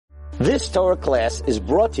This Torah class is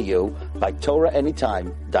brought to you by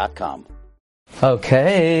TorahAnytime.com.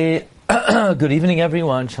 Okay, good evening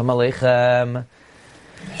everyone, Shalom Aleichem,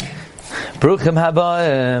 Bruchim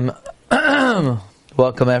Habayim,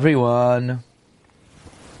 welcome everyone.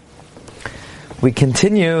 We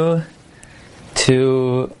continue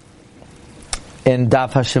in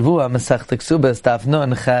Daf HaShavua, Masech Kesubos, Daf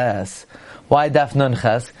Nun Ches. Why Daf Nun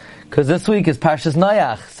Ches? Because this week is Parshas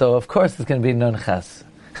Noach, so of course it's going to be Nun Ches.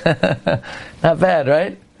 Not bad,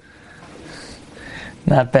 right?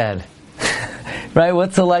 Not bad. Right?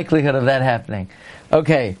 What's the likelihood of that happening?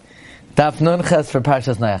 Okay. Daf Nun Ches for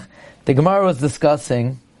Parshas Noach. The Gemara was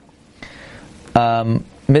discussing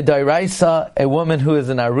Midairaisa, a woman who is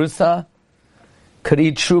an Arusa, could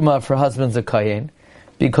eat Truma for husband's a Kayin,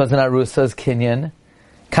 because an Arusa is Kinyan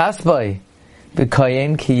Kasbai.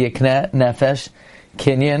 B'Kayin ki yikne nefesh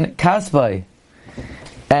Kinyan Kasbai.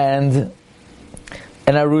 And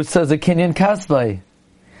an Arusa is a Kinyan Kasbai.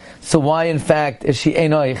 So why, in fact, is she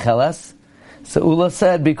Eino Eicheles? So Ula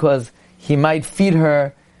said because he might feed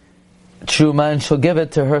her Truma and she'll give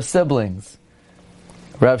it to her siblings.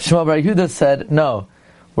 Rav Shmuel Bar Yehuda said, no,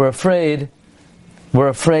 we're afraid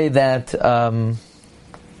that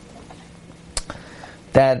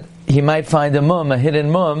he might find a hidden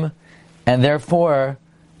mum, and therefore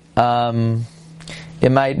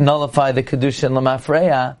it might nullify the Kedushin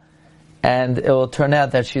L'Mafreya, and it will turn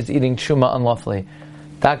out that she's eating Truma unlawfully.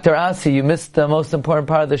 Dr. Asi, you missed the most important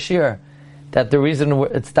part of the Shiur, that the reason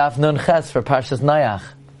it's Daf Nun Ches for Parshas Noach.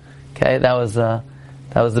 Okay, that was the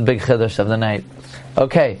big chiddush of the night.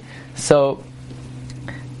 Okay, so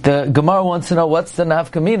the Gemara wants to know what's the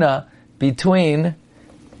nafkamina between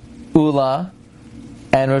Ula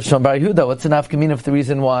and Rosh Bar Yehuda. What's the nafkamina if the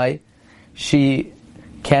reason why she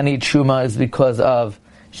can't eat Truma is because of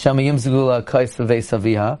Shamayim Zgula Kais V'Veis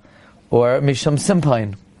Aviha or Misham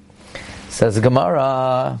Simpain? Says the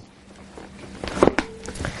Gemara,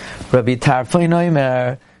 Rabbi Tarfei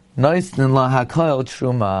Noimer Noisnin La HaKoil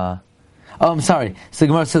Truma. Oh, I'm sorry. So the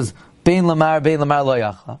Gemara says Bein Lamar Lo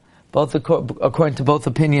Yachla. Both according to both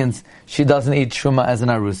opinions, she doesn't eat Truma as an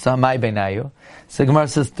Arusa. Mai Beinayu. So the Gemara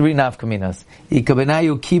says three nafkaminas. Ika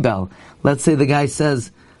Beinayu Kibel. Let's say the guy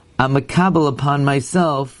says, I'm a kabel upon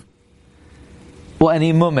myself, well,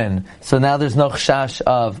 any mumin. So now there's no chshash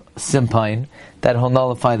of simpain, that he'll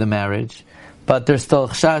nullify the marriage. But there's still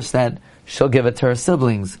chshash that she'll give it to her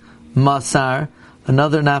siblings. Masar.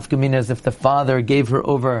 Another nafkamina is if the father gave her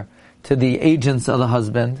over to the agents of the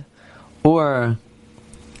husband, or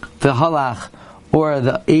the halach, or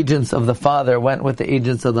the agents of the father went with the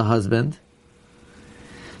agents of the husband.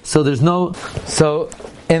 So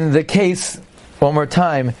in the case, one more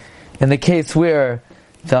time, in the case where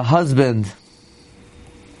the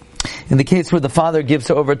father gives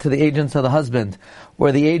her over to the agents of the husband,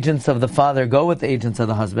 or the agents of the father go with the agents of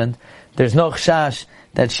the husband, there's no chshash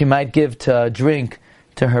that she might give to drink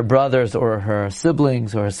to her brothers or her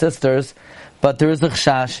siblings or her sisters, but there is a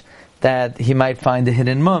chshash that he might find a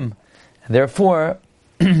hidden mum. Therefore,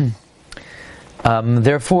 these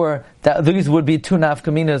would be two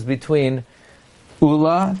nafkaminas between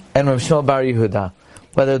Ula and Rav Shmuel Bar Yehuda.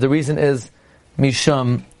 Whether the reason is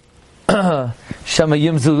Misham Shama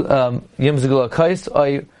Yimzugula Kais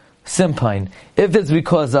or Simpain. If it's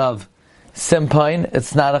because of Simpain,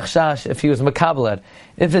 it's not a chshash if he was Makabalet.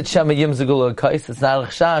 If it's Shama Yimzugula Kais, it's not a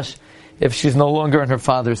chshash if she's no longer in her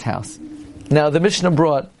father's house. Now the Mishnah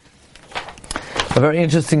brought a very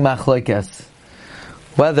interesting machlokes.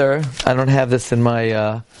 Whether, I don't have this in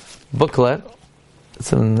my booklet,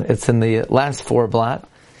 it's in the last 4 blot,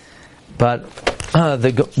 but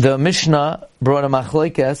the Mishnah brought a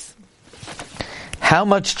machlokes. How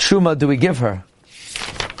much truma do we give her?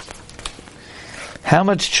 How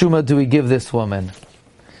much truma do we give this woman?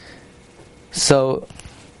 So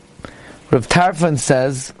Rav Tarfon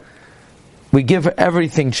says we give her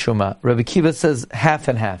everything truma. Rabbi Kiva says half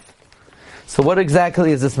and half. So what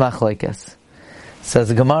exactly is this machlokes? Says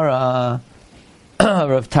the Gemara,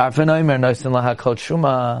 Rav Tarfon Omer Nosin Laha Kol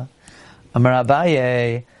Truma, Amar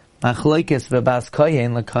Abaye machlokes v'bas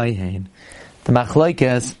kohen l'kohen. The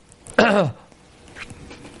machlokes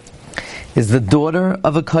is the daughter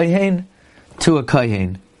of a kohen to a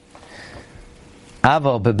kohen.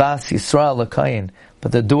 Avo bebas Yisrael l'kohen,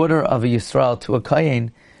 but the daughter of a Yisrael to a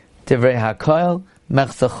kohen, divrei hakoil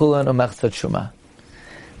mechza chulan or mechza truma.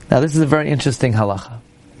 Now this is a very interesting halacha.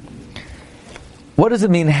 What does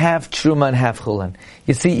it mean half truma and half chulin?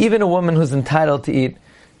 You see, even a woman who's entitled to eat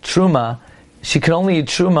truma, she can only eat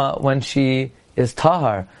truma when she is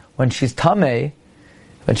tahar. When she's tameh,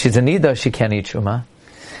 when she's a nida, she can't eat truma.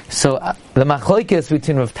 So the machlokes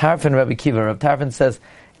between Rav Tarfon and Rabbi Kiva. Rav Tarfon says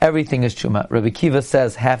everything is truma. Rabbi Kiva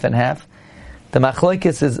says half and half. The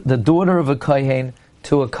machlokes is the daughter of a kohen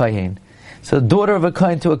to a kohen. So the daughter of a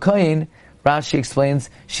kohen to a kohen, Rashi explains,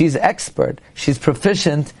 she's expert, she's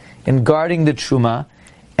proficient in guarding the truma,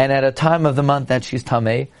 and at a time of the month that she's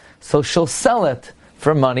tamei, so she'll sell it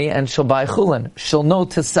for money and she'll buy chulin. She'll know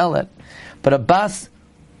to sell it. But a bas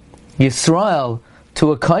Yisrael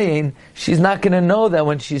to a kohen, she's not going to know that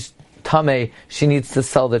when she's tamei, she needs to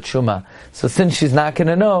sell the truma. So since she's not going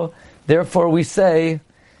to know, therefore we say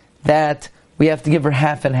that we have to give her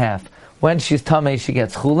half and half. When she's tamei, she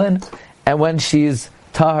gets chulin, and when she's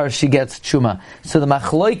tahar, she gets truma. So the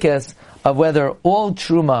machlokes of whether all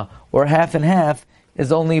truma or half and half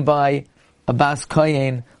is only by a bas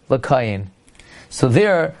kohen l'kohen. So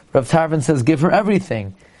there, Rav Tarfon says, give her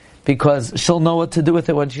everything, because she'll know what to do with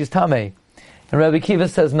it when she's tamei. And Rabbi Kiva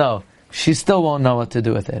says, no, she still won't know what to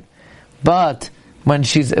do with it. But if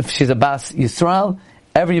she's a bas Yisrael,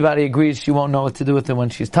 everybody agrees she won't know what to do with it when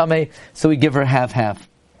she's tamei, so we give her half-half.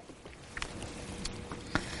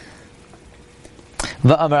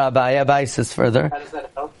 V'amar Abaye says further. How does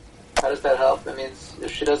that help? How does that help? That means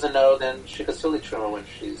if she doesn't know, then she could still eat truma when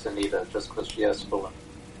she's Anita, just because she has full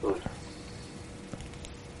food.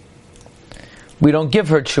 We don't give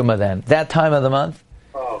her truma then. That time of the month,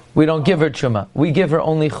 we don't give her truma. We give her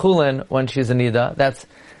only chulin when she's Anita. That's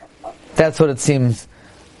what it seems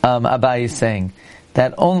Abaye is saying.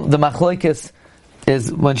 That the machlokes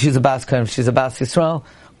is when she's a bas kohen, if she's a bas Yisrael,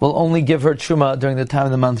 we'll only give her truma during the time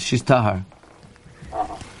of the month she's tahar.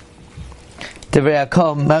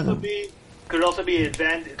 Could also be an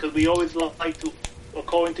advantage, because we always like a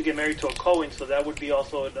Kohen to get married to a Kohen, so that would be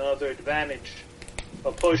also another advantage,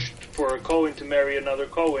 a push for a Kohen to marry another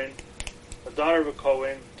Kohen, a daughter of a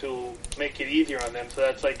Kohen, to make it easier on them. So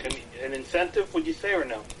that's like an incentive, would you say, or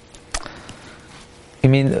no? You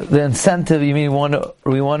mean the incentive? You mean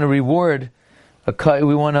we want to reward a Kohen,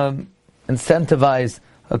 we want to incentivize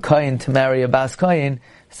a Kohen to marry a bas Kohen.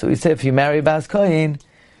 So we say if you marry a bas Kohen,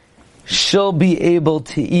 she'll be able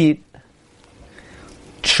to eat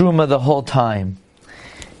truma the whole time.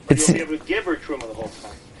 You'll be able to give her truma the whole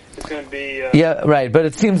time. It's going to be... Yeah, right. But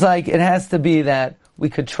it seems like it has to be that we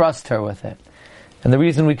could trust her with it. And the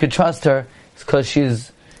reason we could trust her is because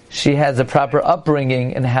she has a proper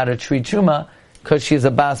upbringing in how to treat truma, because she's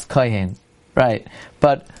a bas kohen. Right.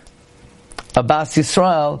 But a bas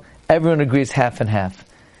Yisrael, everyone agrees half and half.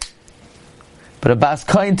 But a bas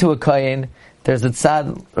kohen to a kohen, there's a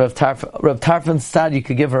tzad, Rav Tarfon's tzad, you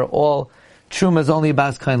could give her all. Truma is only a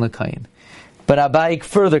bas kohen l'kohen. But Abaye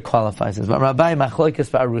further qualifies this. But Rabbi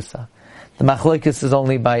machlokes ba'arusa. The machlokes is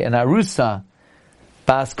only by an arusa,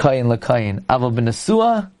 bas kohen l'kohen. Aval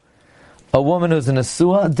b'nesua, a woman who's a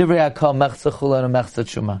nesua, divrei hakol mechza chulin and mechza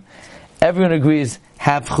truma. Everyone agrees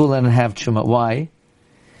half chulin and half truma. Why?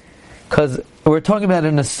 Because we're talking about a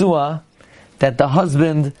nesua that the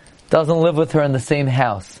husband doesn't live with her in the same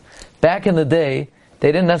house. Back in the day,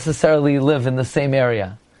 they didn't necessarily live in the same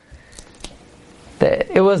area.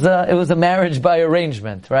 It was a marriage by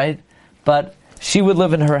arrangement, right? But she would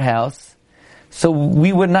live in her house, so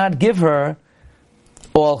we would not give her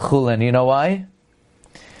all chulin. You know why?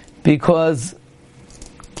 Because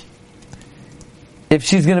if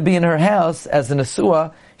she's going to be in her house as an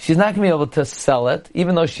asua, she's not going to be able to sell it,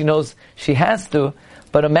 even though she knows she has to.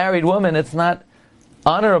 But a married woman, it's not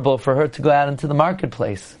honorable for her to go out into the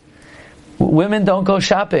marketplace. Women don't go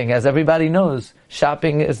shopping, as everybody knows.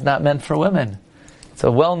 Shopping is not meant for women. It's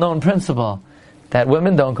a well-known principle that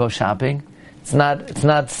women don't go shopping. It's not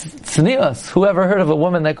tznius. Who ever heard of a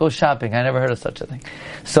woman that goes shopping? I never heard of such a thing.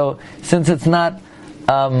 So, since it's not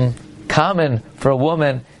common for a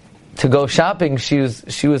woman to go shopping, she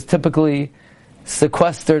was typically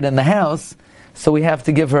sequestered in the house. So we have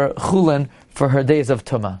to give her chulin for her days of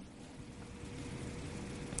tumah.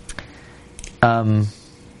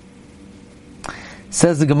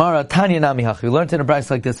 Says the Gemara, Tanya Nami Hach. We learned in a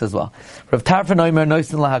brayso like this as well. Rav Tarfon Omer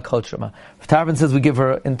Noisin Laha Kol Truma. Rav Tarfon says we give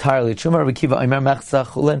her entirely Truma. Rav Kiva Omer Mechza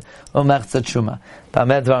Chulin or Mechza Truma.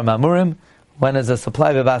 Ba'amed Dvar Mamurim. When is a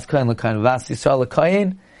supply of Bas Kohen l'Kohen, Bas Yisrael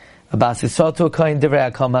l'Kohen, a Bas Yisrael to a Kohen, Divrei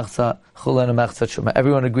Hakol Mechza Chulin or Mechza Truma.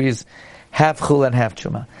 Everyone agrees half Chulin, half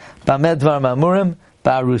Truma. Ba'amed Dvar Mamurim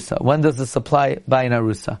Ba'arusa. When does the supply buy an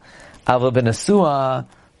Arusa? Ava ben Asua,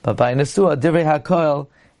 but by Nesua, Divrei Hakol,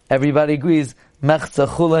 everybody agrees Mechza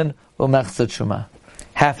Chulin or Mechza Truma.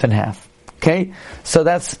 Half and half. Okay? So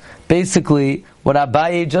that's basically what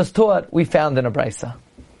Abaye just taught, we found in a brayso.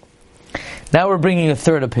 Now we're bringing a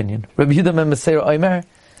third opinion. Rabbi Yehuda ben Meseir Omer,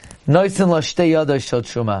 Noisin la shtei yaday shel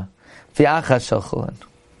Truma, v'achas shel Chulin.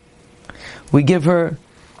 We give her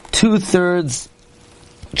 2/3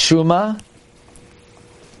 Truma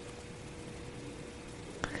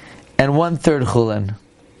and 1/3 chulin.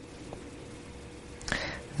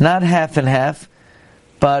 Not half and half,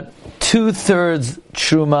 but 2/3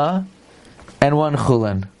 truma and 1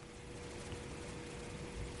 chulin.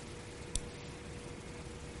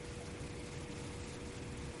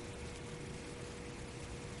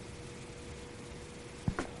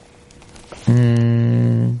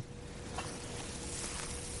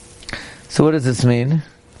 So what does this mean?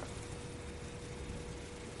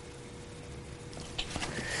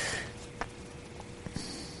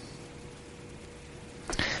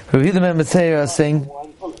 Rabbi Yehuda ben Metzera is saying,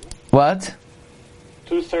 what?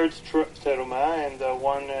 2/3 teruma and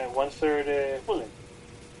 1/3 chulin.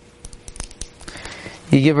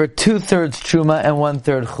 You give her 2/3 truma and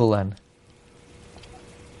 1/3 chulin.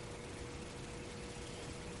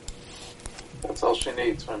 That's all she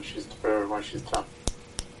needs when she's tamei.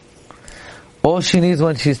 All she needs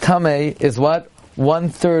when she's tamei is what?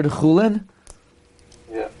 1/3 chulin?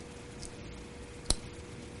 Yeah.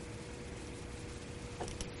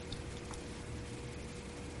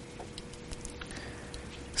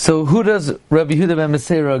 So who does Rabbi Yehuda ben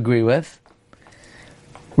Metzera agree with?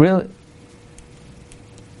 Really?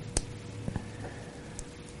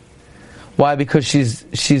 Why? Because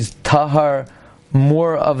she's tahar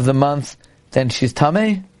more of the month than she's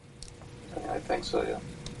tamei? I think so, yeah.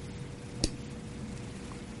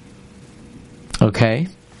 Okay.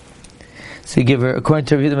 So you give her, according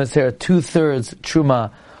to Rabbi Yehuda ben Metzera, 2/3 truma,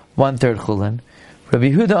 1/3 chulin. Rabbi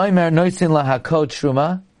Yehuda Omer noisin lahakol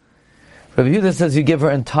truma. Rabbi Yehuda says you give her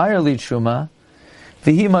entirely truma.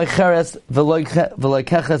 V'hi moicheres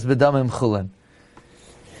v'loikeches b'damim chulin.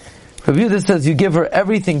 Rabbi Yehuda says you give her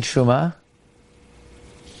everything truma,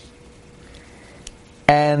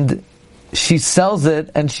 and she sells it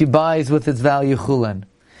and she buys with its value chulin.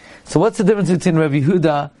 So what's the difference between Rabbi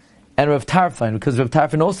Yehuda and Rav Tarfon? Because Rav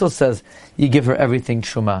Tarfon also says you give her everything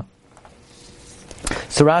truma.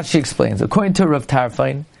 So Rashi explains, according to Rav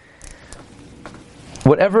Tarfon,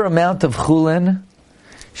 whatever amount of chulin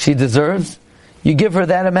she deserves, you give her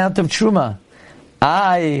that amount of truma.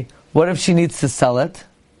 What if she needs to sell it?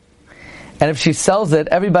 And if she sells it,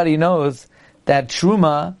 everybody knows that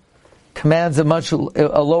truma commands a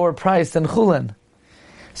lower price than chulin.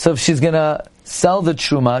 So if she's going to sell the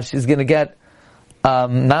truma, she's going to get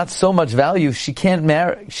not so much value. She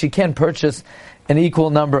can't purchase an equal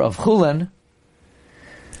number of chulin.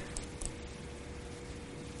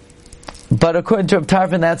 But according to Rav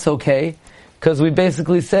Tarfon, that's okay, because we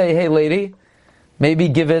basically say, hey lady, maybe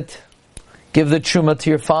give the truma to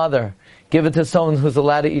your father. Give it to someone who's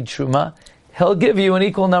allowed to eat truma. He'll give you an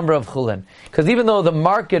equal number of chulin. Because even though the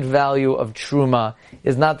market value of truma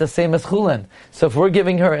is not the same as chulin, so if we're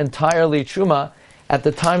giving her entirely truma, at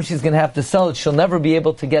the time she's going to have to sell it, she'll never be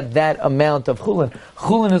able to get that amount of chulin.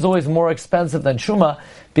 Chulin is always more expensive than truma,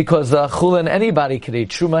 because chulin anybody could eat.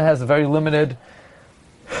 Truma has a very limited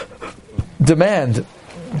demand.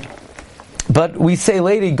 But we say,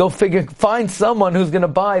 lady, go find someone who's going to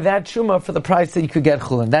buy that truma for the price that you could get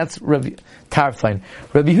chulin. That's Rabbi Tarfon.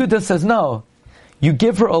 Rabbi Yehuda says, no, you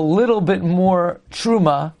give her a little bit more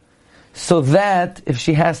truma, so that if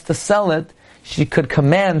she has to sell it, she could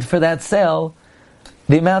command for that sale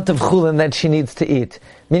the amount of chulin that she needs to eat.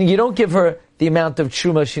 Meaning you don't give her the amount of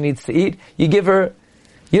truma she needs to eat, you give her,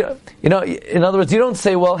 in other words, you don't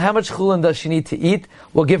say, well, how much chulin does she need to eat?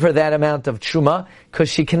 We'll give her that amount of truma, because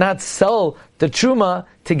she cannot sell the truma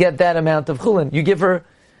to get that amount of chulin. You give her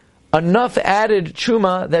enough added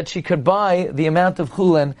truma that she could buy the amount of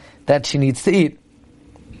chulin that she needs to eat.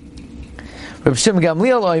 Reb Shimon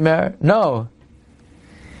Gamliel Omer, no.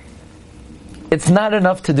 It's not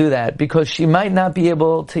enough to do that, because she might not be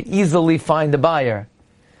able to easily find a buyer.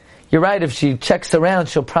 You're right, if she checks around,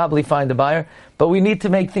 she'll probably find a buyer, but we need to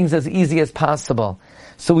make things as easy as possible.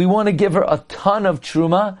 So we want to give her a ton of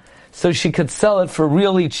truma, so she could sell it for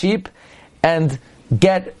really cheap, and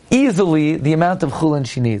get easily the amount of chulin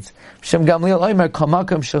she needs. Shem Gamliel Omer,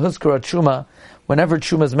 Kamakam Shehuskara Truma, whenever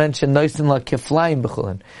truma is mentioned, Noisin La Kiflayim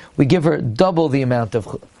B'chulin, we give her double the amount of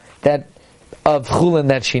chulin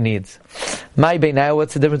that she needs. My Beinayo,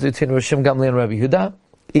 what's the difference between Rishim Gamliel and Rabbi Yehuda?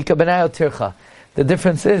 Ika Beinayo Tircha. The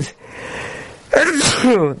difference is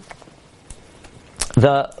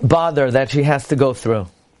the bother that she has to go through.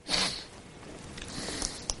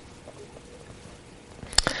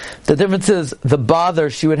 The difference is the bother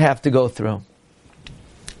she would have to go through.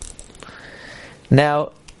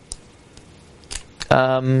 Now,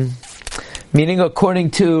 meaning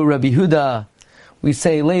according to Rabbi Yehuda, we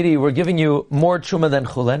say, lady, we're giving you more truma than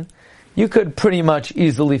chulin. You could pretty much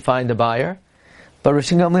easily find a buyer. But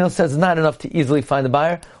Rishon Gamliel says it's not enough to easily find a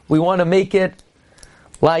buyer. We want to make it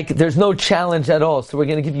like there's no challenge at all. So we're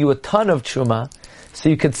going to give you a ton of truma, so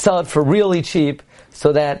you could sell it for really cheap,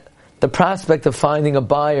 so that the prospect of finding a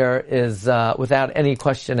buyer is without any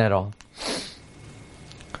question at all.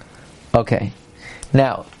 Okay.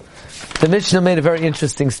 Now, the Mishnah made a very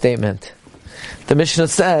interesting statement. The Mishnah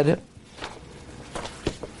said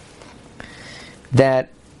that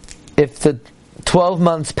if the 12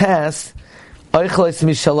 months pass, oichles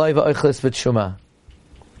mishaloi va'oichles b'tshuma.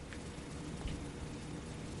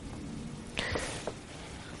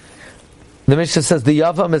 The Mishnah says the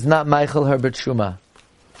Yavam is not Meichel her b'tshuma.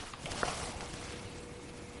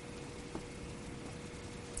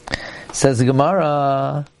 Says the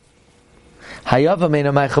Gemara, Hayavam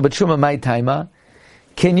eina Meichel b'tshuma my taima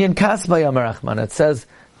kinyan kasba yamar Achman. It says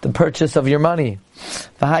the purchase of your money.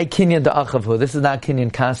 V'hai kinyan da'achavhu. This is not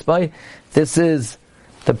kinyan kasba. This is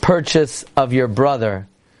the purchase of your brother.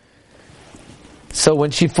 So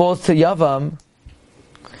when she falls to Yavam,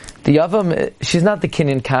 the Yavam, she's not the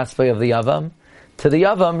kinyan kasba of the Yavam. To the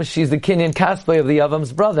Yavam, she's the kinyan kasba of the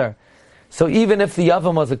Yavam's brother. So even if the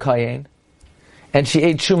Yavam was a kayin, and she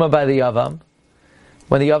ate shuma by the Yavam,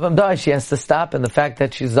 when the Yavam dies, she has to stop, and the fact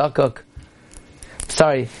that she's zakuk,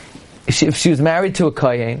 if she was married to a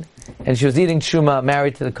kayin, and she was eating shuma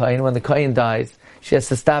married to the kayin, when the kayin dies, she has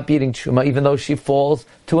to stop eating shuma, even though she falls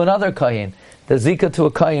to another kayin. The zika to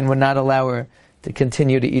a kayin would not allow her to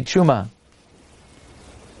continue to eat shuma.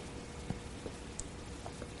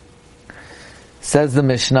 Says the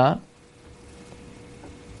Mishnah,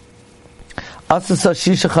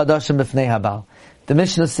 the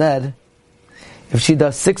Mishnah said, if she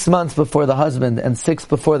does 6 months before the husband and 6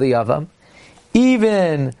 before the Yavam,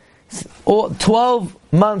 even 12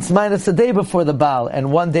 months minus a day before the Baal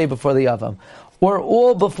and 1 day before the Yavam, or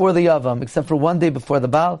all before the Yavam except for 1 day before the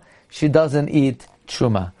Baal, she doesn't eat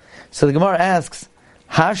Truma. So the Gemara asks,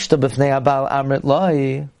 Hashta b'fnei Baal amrit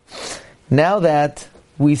lai. Now that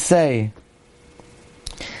we say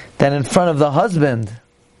that in front of the husband,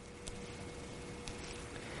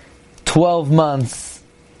 12 months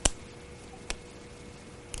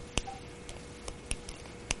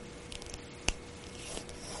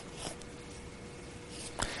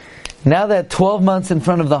now that 12 months in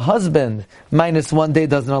front of the husband minus 1 day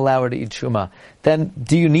doesn't allow her to eat Truma, then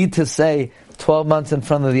do you need to say 12 months in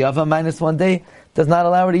front of the Ava minus 1 day does not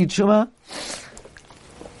allow her to eat Truma?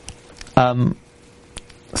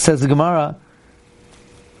 Says the Gemara,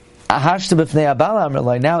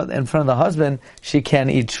 now in front of the husband she can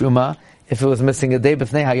eat Truma if it was missing a day.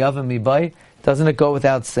 Doesn't it go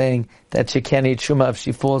without saying that she can't eat Truma if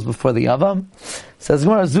she falls before the Yavam? Says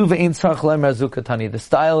Gemara, the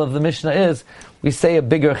style of the Mishnah is we say a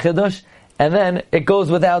bigger Chiddush, and then it goes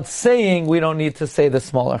without saying we don't need to say the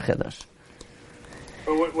smaller Chiddush.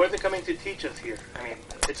 But what is it coming to teach us here? I mean,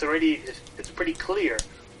 it's pretty clear.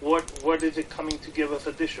 What is it coming to give us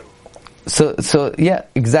additional? So yeah,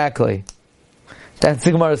 exactly. That's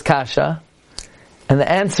the Gemara's kasha, and the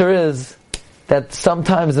answer is that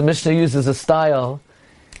sometimes the Mishnah uses a style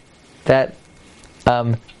that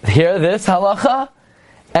hear this halacha,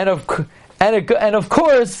 and of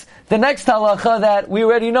course the next halacha that we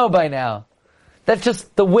already know by now. That's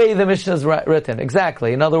just the way the Mishnah is written.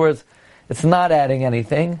 Exactly. In other words, it's not adding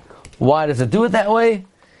anything. Why does it do it that way?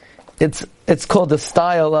 It's called the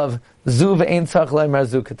style of zu ve'ein tzarich leimer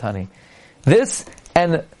zu katani. This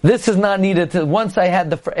is not needed to. Once I had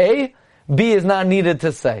the A, B is not needed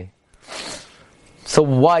to say. So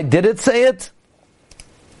why did it say it?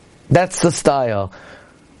 That's the style.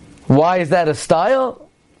 Why is that a style?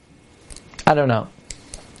 I don't know.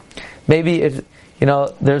 Maybe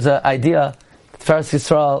there's an idea. Faris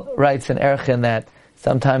Yisrael writes in Erchin that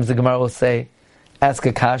sometimes the Gemara will say, ask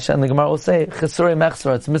a kasha, and the Gemara will say, Chesuri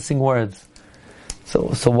mechsor, it's missing words.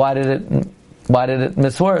 So why did it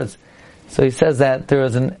miss words? So he says that there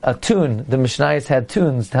was a tune. The Mishnayos had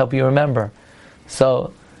tunes to help you remember.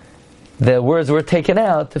 So the words were taken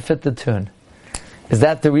out to fit the tune. Is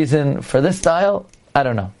that the reason for this style? I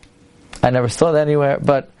don't know. I never saw that anywhere,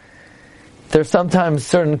 but there's sometimes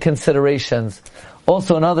certain considerations.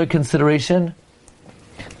 Also another consideration,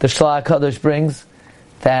 the Shlach HaKadosh brings,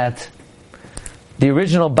 that the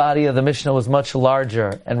original body of the Mishnah was much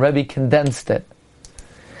larger, and Rebbe condensed it.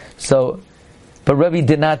 But Rebbe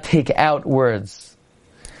did not take out words.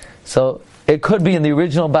 So it could be in the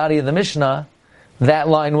original body of the Mishnah, that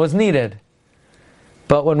line was needed.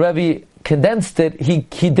 But when Rebbe condensed it, he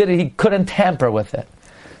couldn't tamper with it.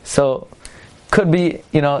 So could be,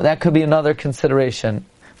 that could be another consideration.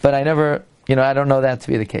 But I don't know that to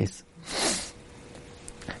be the case.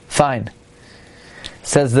 Fine.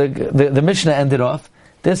 Says the Mishnah ended off.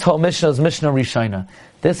 This whole Mishnah is Mishnah Rishona.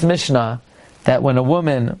 This Mishnah that when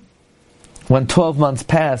 12 months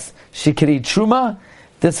pass, she could eat truma,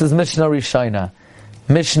 this is Mishnah Rishayna.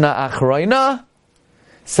 Mishnah Achroina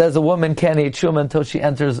says a woman can't eat truma until she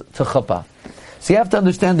enters to chuppah. So you have to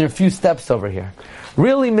understand there are a few steps over here.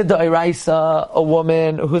 Really, midairaisa, a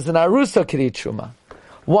woman who's an arusa could eat truma.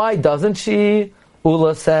 Why doesn't she?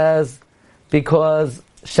 Ula says, because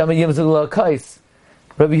Shema Yimzula Kais.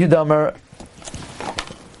 Rabbi Yehuda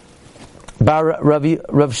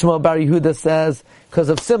Rav Shmuel Bar Yehuda says, because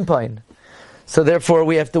of Simpine. So therefore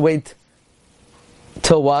we have to wait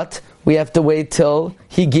till what? We have to wait till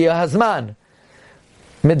Higia Hazman.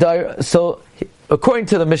 So according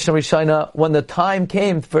to the Mishnah Rishayna, when the time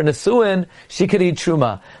came for Nesuin, she could eat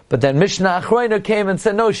Truma. But then Mishnah Achroina came and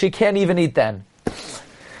said, no, she can't even eat then.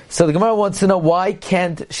 So the Gemara wants to know, why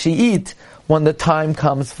can't she eat when the time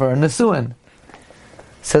comes for Nesuin?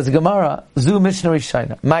 Says the Gemara, Zu Mishnah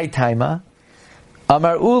Rishayna, my timer.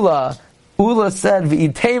 Amar Ula said,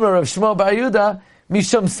 V'itamer of Shmuel Bar Yehuda,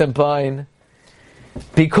 Mishum Simpain.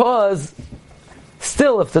 Because,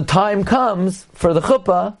 still, if the time comes for the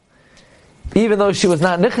chuppah, even though she was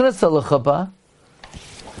not nichnas al chuppah,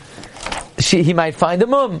 he might find a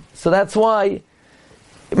mum. So that's why,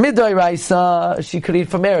 Midai Raisa, she could eat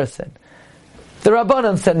from Erison. The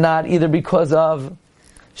Rabbanan said not, either because of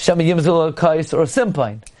Shema Yimzul Kais or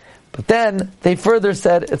Simpain. But then, they further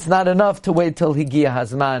said, it's not enough to wait till Higia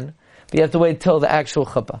Hazman, but you have to wait till the actual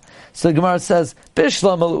chuppah. So the Gemara says,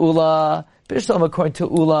 Bishlam al Ula, Bishlam according to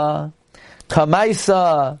Ula,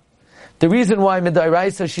 Kamaisa, the reason why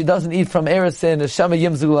Midairaisa she doesn't eat from Erison is Shema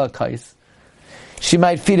Yimzula Kais. She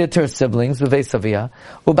might feed it to her siblings, Vivesavia.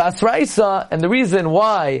 Ubasraisa, and the reason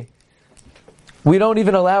why we don't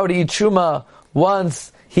even allow her to eat Truma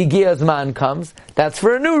once Higia's man comes, that's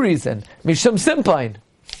for a new reason. Mishum Simpain.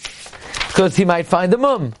 Because he might find a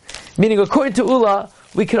mum. Meaning, according to Ula,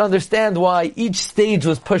 we can understand why each stage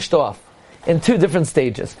was pushed off in two different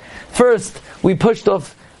stages. First, we pushed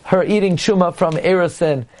off her eating truma from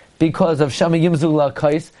Erison because of Shema Yimzula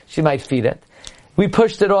Kais, she might feed it. We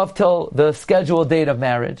pushed it off till the scheduled date of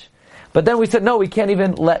marriage. But then we said, no, we can't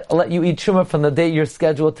even let you eat truma from the day you're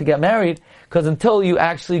scheduled to get married, because until you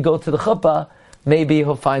actually go to the chuppah, maybe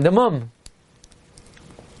he'll find a mum.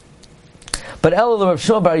 But Elul Rav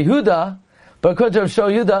Shmuel Bar Yehuda, but according to Rav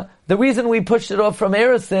Shmuel Yehuda, the reason we pushed it off from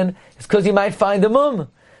Erison is because you might find a mum.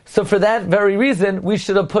 So for that very reason, we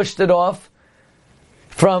should have pushed it off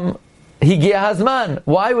from Higia Hazman.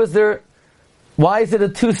 Why is it a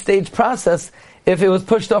two-stage process if it was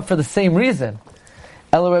pushed off for the same reason?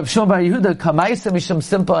 Elul Rav Shmuel Bar Yehuda, Kamaisa Mishum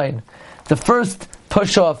Simpain. The first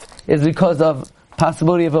push-off is because of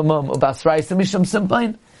possibility of a mum. Ubasraisa Mishum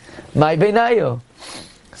Simpain. My Beinayu.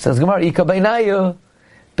 Says Gemara, Ika Beinayu,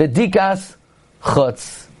 Bedikas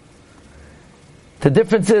Chutz. The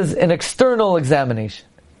difference is an external examination.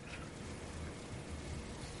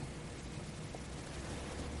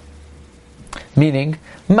 Meaning,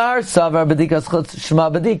 Mar Savar Bedikas Chutz Shema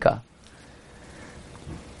Bedika.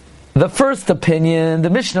 The first opinion, the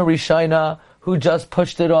Mishnah Rishayna, who just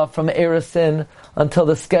pushed it off from Erison until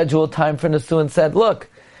the scheduled time for Nesuin, said, look,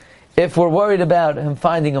 if we're worried about him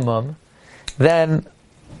finding a mum, then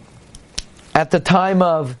at the time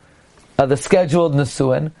of the scheduled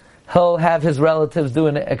Nesuin, he'll have his relatives do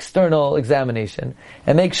an external examination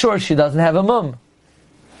and make sure she doesn't have a mum.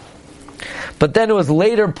 But then it was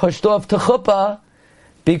later pushed off to chuppah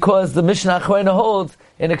because the Mishnah Achroina holds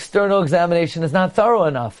an external examination is not thorough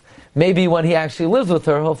enough. Maybe when he actually lives with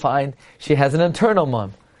her, he'll find she has an internal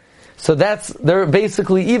mum. So there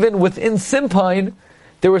basically, even within Simpain,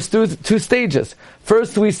 there were two stages.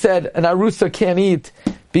 First we said an arusa can't eat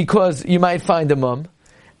because you might find a mum.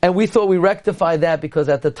 And we thought we rectified that because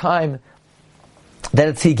at the time that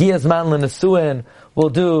it's Higia's man l'nesuin, we'll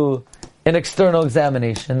do an external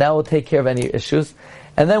examination. That will take care of any issues.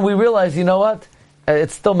 And then we realized, you know what?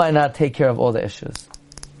 It still might not take care of all the issues.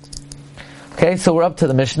 Okay, so we're up to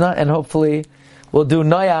the Mishnah, and hopefully we'll do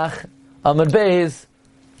Noach Amud Beis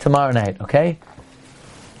tomorrow night, okay?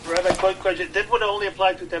 Rabbi, quick question. This would only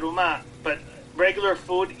apply to terumah, but regular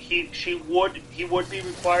food, he would be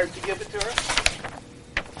required to give it to her?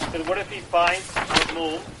 Because what if he finds a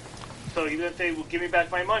mum, so he's going to say, well, give me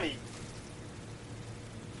back my money?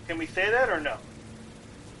 Can we say that or no?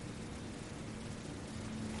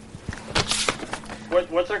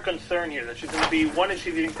 What's her concern here? That she's going to be, one is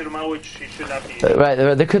she's eating terumah, which she should not be eating. Right,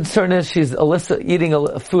 the concern is she's eating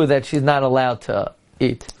a food that she's not allowed to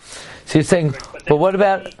eat. So you're saying, but what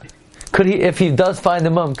about, could he, if he does find the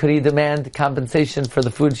mum, could he demand compensation for the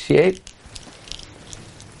food she ate?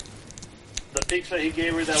 The pizza he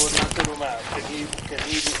gave her that was not terumah, can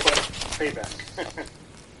he request payback?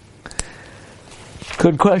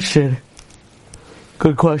 Good question.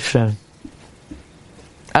 Good question.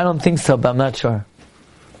 I don't think so, but I'm not sure.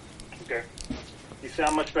 Okay. You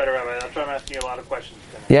sound much better, Rabbi. That's why I'm asking you a lot of questions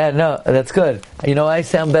tonight. Yeah, no, that's good. You know why I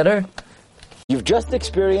sound better? You've just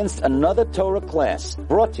experienced another Torah class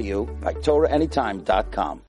brought to you by TorahAnytime.com.